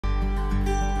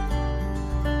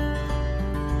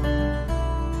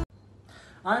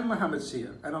I'm Mohammad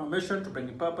Sear, and on a mission to bring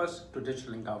purpose to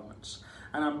digital governments.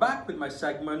 And I'm back with my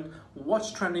segment,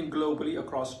 What's Trending Globally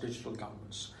Across Digital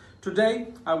Governments. Today,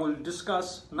 I will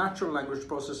discuss natural language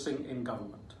processing in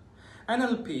government.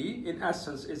 NLP, in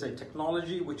essence, is a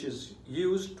technology which is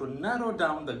used to narrow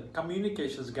down the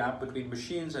communications gap between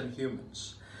machines and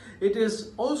humans. It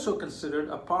is also considered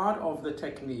a part of the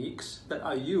techniques that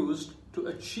are used to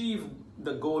achieve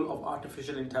the goal of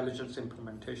artificial intelligence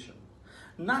implementation.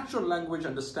 Natural language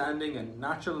understanding and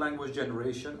natural language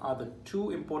generation are the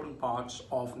two important parts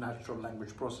of natural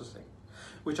language processing,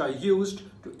 which are used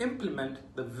to implement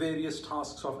the various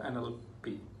tasks of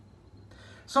NLP.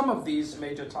 Some of these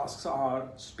major tasks are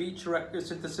speech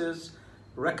synthesis,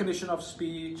 recognition of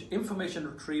speech, information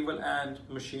retrieval, and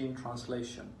machine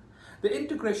translation. The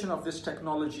integration of this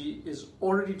technology is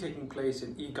already taking place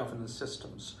in e-governance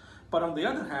systems. But on the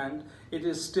other hand, it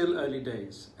is still early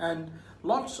days, and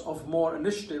lots of more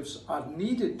initiatives are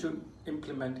needed to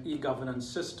implement e-governance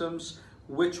systems,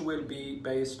 which will be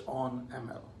based on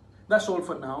ML. That's all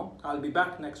for now. I'll be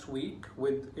back next week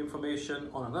with information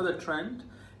on another trend.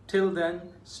 Till then,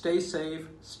 stay safe,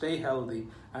 stay healthy,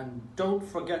 and don't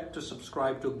forget to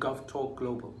subscribe to GovTalk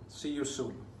Global. See you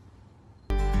soon.